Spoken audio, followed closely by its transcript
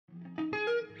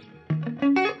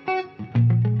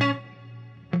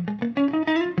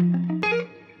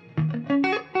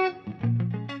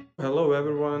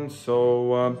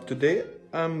Today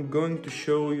I'm going to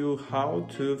show you how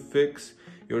to fix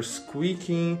your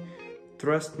squeaking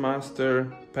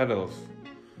Thrustmaster pedals.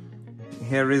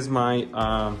 Here is my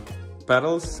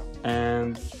pedals,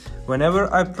 and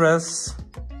whenever I press,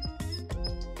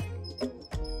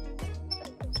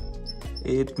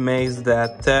 it makes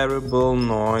that terrible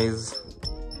noise.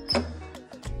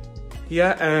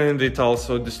 Yeah, and it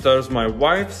also disturbs my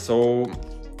wife, so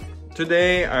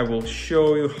today I will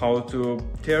show you how to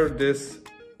tear this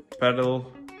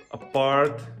pedal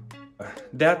apart.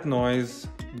 That noise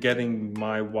getting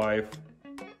my wife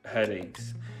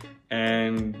headaches,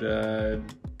 and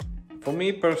for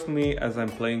me personally, as I'm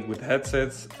playing with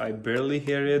headsets, I barely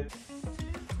hear it.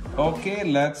 Okay,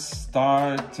 let's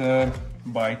start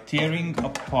by tearing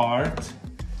apart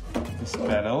these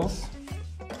pedals.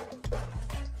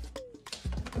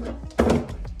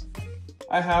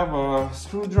 I have a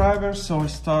screwdriver, so I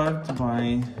start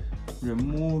by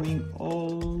removing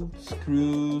all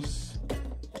screws.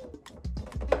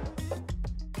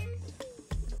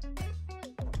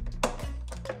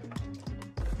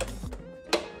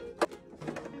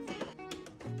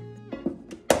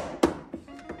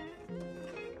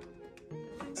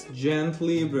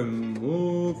 Gently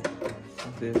remove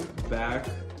the back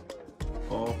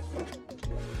of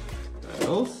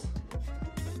pedals.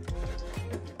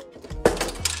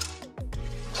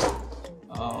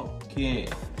 Okay,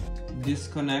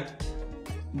 disconnect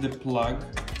the plug.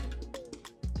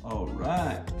 All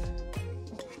right.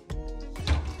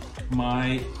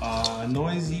 My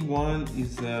noisy one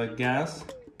is gas.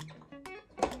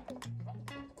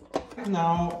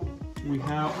 Now we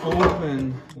have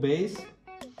open base.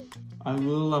 I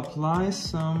will apply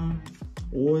some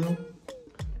oil.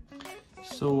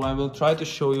 So I will try to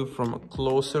show you from a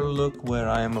closer look where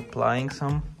I am applying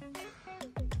some.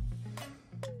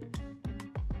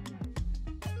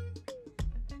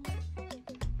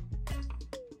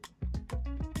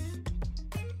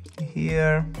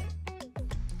 Here,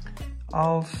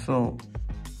 also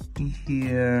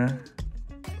here,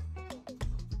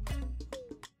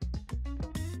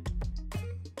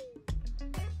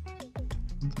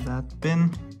 that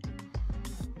pin,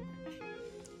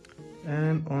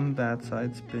 and on that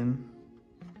side pin.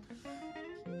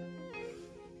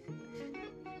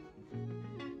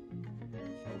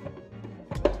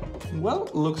 Well,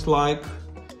 looks like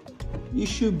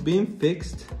issue been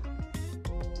fixed.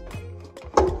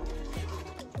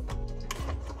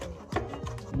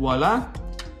 Voila,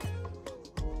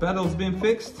 pedals been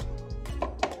fixed.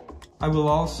 I will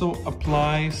also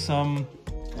apply some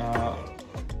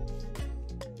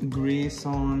grease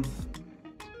on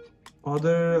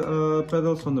other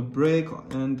pedals, on the brake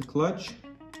and the clutch,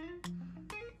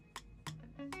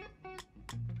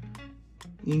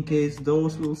 in case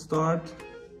those will start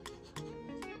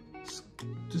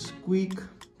to squeak.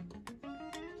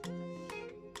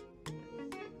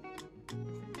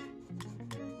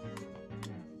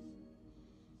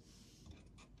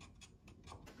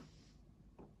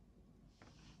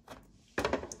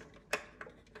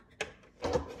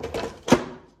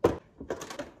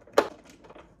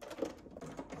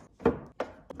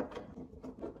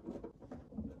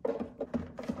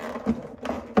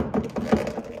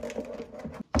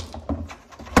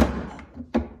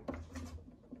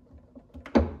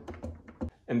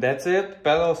 And that's it,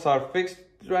 pedals are fixed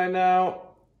right now,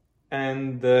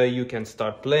 and you can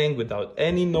start playing without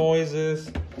any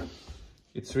noises.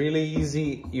 It's really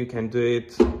easy, you can do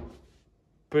it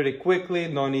pretty quickly,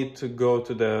 no need to go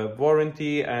to the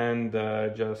warranty, and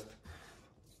just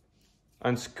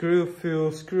unscrew a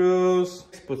few screws,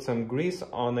 put some grease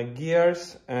on the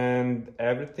gears, and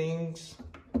everything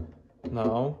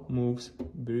now moves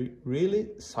really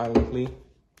silently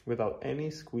without any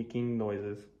squeaking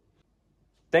noises.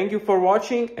 Thank you for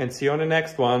watching, and see you on the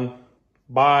next one.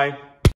 Bye.